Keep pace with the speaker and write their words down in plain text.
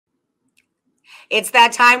It's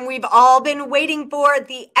that time we've all been waiting for.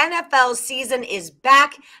 The NFL season is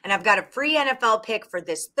back, and I've got a free NFL pick for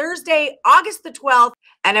this Thursday, August the 12th.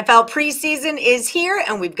 NFL preseason is here,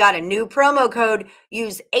 and we've got a new promo code.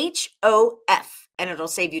 Use HOF, and it'll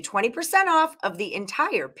save you 20% off of the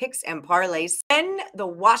entire Picks and Parlays. Then the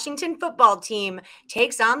Washington football team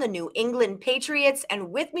takes on the New England Patriots,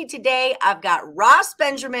 and with me today, I've got Ross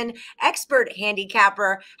Benjamin, expert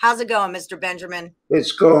handicapper. How's it going, Mr. Benjamin?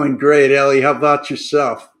 It's going great, Ellie. How about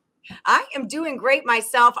yourself? I am doing great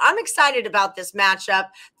myself. I'm excited about this matchup.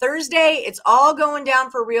 Thursday, it's all going down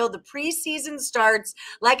for real. The preseason starts.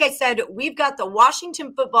 Like I said, we've got the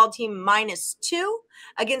Washington football team -2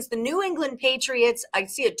 against the New England Patriots. I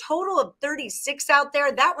see a total of 36 out there.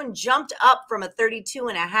 That one jumped up from a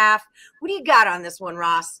 32.5. What do you got on this one,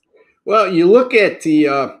 Ross? Well, you look at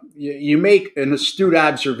the you make an astute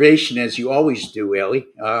observation, as you always do, Ellie.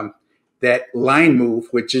 That line move,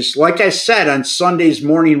 which is, like I said, on Sunday's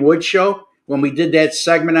Morning Wood Show, when we did that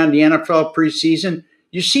segment on the NFL preseason,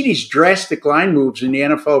 you see these drastic line moves in the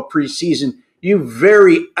NFL preseason you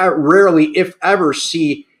very rarely, if ever,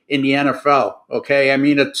 see in the NFL, okay? I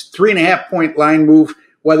mean, a 3.5-point line move,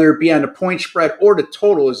 whether it be on the point spread or the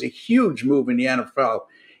total, is a huge move in the NFL.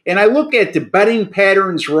 And I look at the betting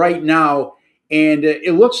patterns right now, and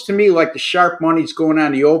it looks to me like the sharp money's going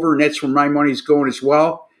on the over, and that's where my money's going as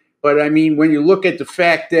well. But, I mean, when you look at the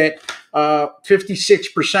fact that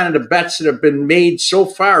 56% of the bets that have been made so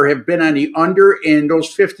far have been on the under, and those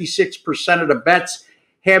 56% of the bets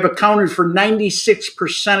have accounted for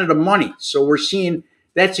 96% of the money. So we're seeing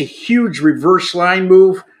that's a huge reverse line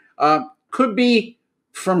move. Could be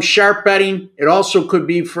from sharp betting. It also could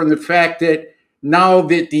be from the fact that now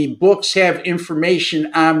that the books have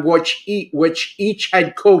information on which each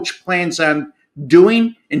head coach plans on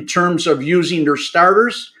doing in terms of using their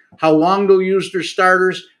starters, how long they'll use their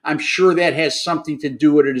starters, I'm sure that has something to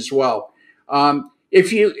do with it as well. I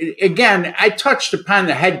touched upon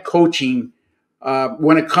the head coaching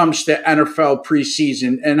when it comes to NFL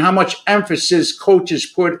preseason and how much emphasis coaches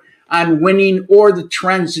put on winning or the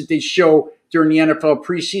trends that they show during the NFL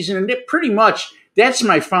preseason. And pretty much that's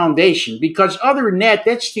my foundation, because other than that,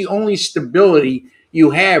 that's the only stability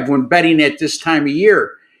you have when betting at this time of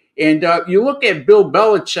year. And you look at Bill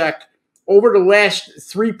Belichick over the last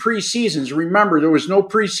 3 preseasons. Remember, there was no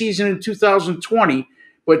preseason in 2020,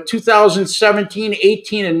 but 2017,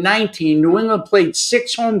 18, and 19, New England played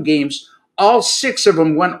 6 home games. All 6 of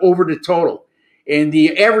them went over the total. And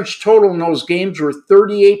the average total in those games were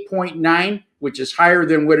 38.9, which is higher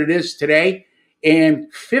than what it is today. And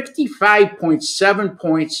 55.7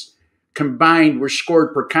 points combined were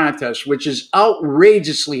scored per contest, which is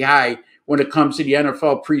outrageously high when it comes to the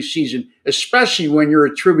NFL preseason, especially when you're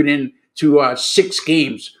attributing to 6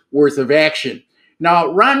 games worth of action.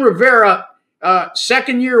 Now, Ron Rivera,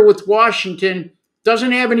 second year with Washington,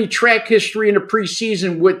 doesn't have any track history in the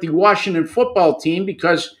preseason with the Washington football team,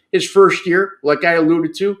 because his first year, like I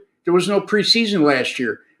alluded to, there was no preseason last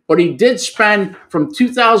year. But he did spend from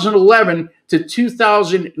 2011 to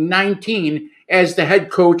 2019 as the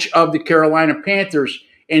head coach of the Carolina Panthers.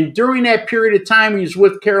 And during that period of time he was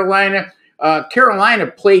with Carolina, Carolina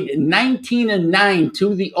played 19-9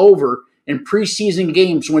 to the over in preseason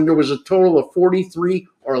games when there was a total of 43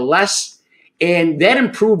 or less. And that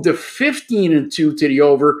improved to 15-2 to the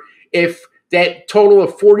over if that total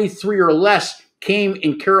of 43 or less came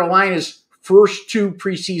in Carolina's first 2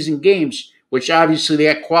 preseason games, which obviously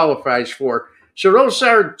that qualifies for. So those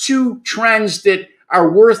are 2 trends that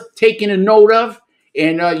are worth taking a note of.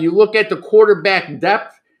 And you look at the quarterback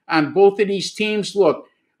depth on both of these teams. Look,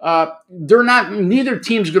 neither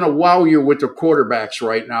team's going to wow you with their quarterbacks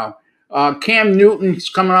right now. Cam Newton's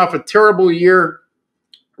coming off a terrible year.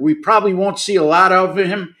 We probably won't see a lot of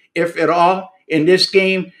him, if at all, in this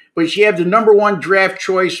game. But you have the number 1 draft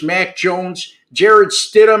choice, Mac Jones, Jarrett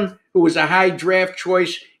Stidham, who was a high draft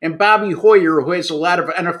choice, and Bobby Hoyer, who has a lot of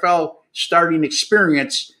NFL starting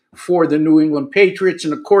experience for the New England Patriots.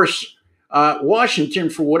 And, of course, Washington,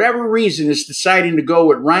 for whatever reason, is deciding to go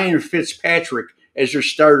with Ryan Fitzpatrick as their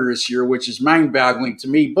starter this year, which is mind-boggling to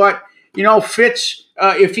me. But, you know, Fitz,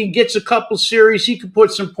 if he gets a couple series, he could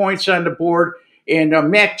put some points on the board. And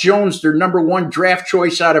Mac Jones, their number 1 draft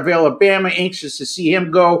choice out of Alabama, anxious to see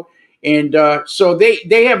him go. And so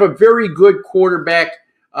they have a very good quarterback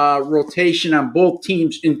rotation on both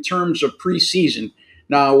teams in terms of preseason.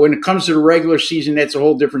 Now, when it comes to the regular season, that's a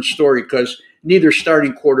whole different story, because neither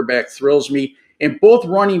starting quarterback thrills me. And both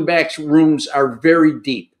running backs' rooms are very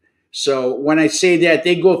deep. So when I say that,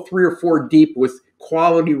 they go 3 or 4 deep with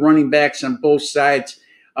quality running backs on both sides.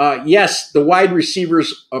 Yes, the wide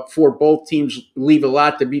receivers for both teams leave a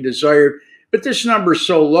lot to be desired, But this number is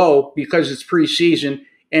so low because it's preseason.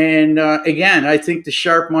 And again, I think the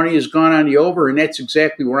sharp money has gone on the over, and that's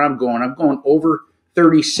exactly where I'm going. I'm going over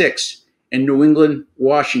 36 in New England,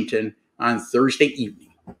 Washington on Thursday evening.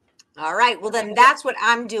 All right. Well, then that's what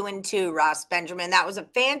I'm doing too, Ross Benjamin. That was a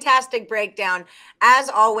fantastic breakdown. As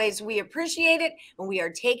always, we appreciate it, and we are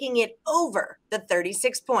taking it over the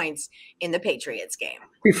 36 points in the Patriots game.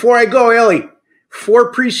 Before I go, Ellie,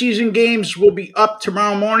 4 preseason games will be up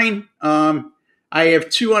tomorrow morning. I have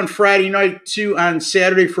 2 on Friday night, 2 on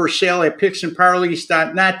Saturday for sale at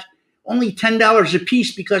picksandparlays.net. Only $10 a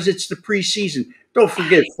piece because it's the preseason. Don't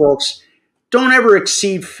forget, folks, don't ever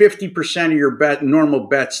exceed 50% of your normal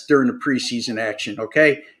bets during the preseason action,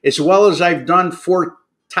 okay? As well as I've done 4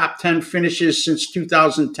 top 10 finishes since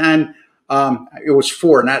 2010. It was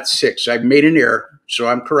 4, not 6. I've made an error, so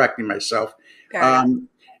I'm correcting myself.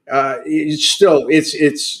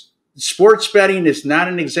 It's sports betting is not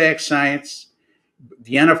an exact science.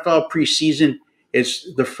 The NFL preseason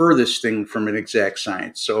is the furthest thing from an exact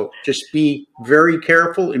science. So just be very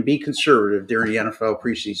careful and be conservative during the NFL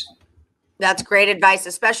preseason. That's great advice,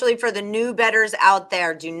 especially for the new bettors out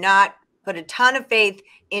there. Do not put a ton of faith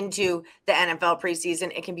into the NFL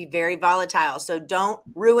preseason. It can be very volatile. So don't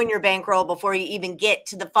ruin your bankroll before you even get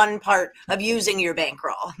to the fun part of using your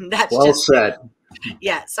bankroll. That's well said.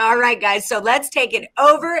 Yes. All right, guys. So let's take it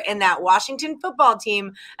over in that Washington football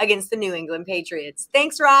team against the New England Patriots.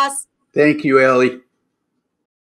 Thanks, Ross. Thank you, Ellie.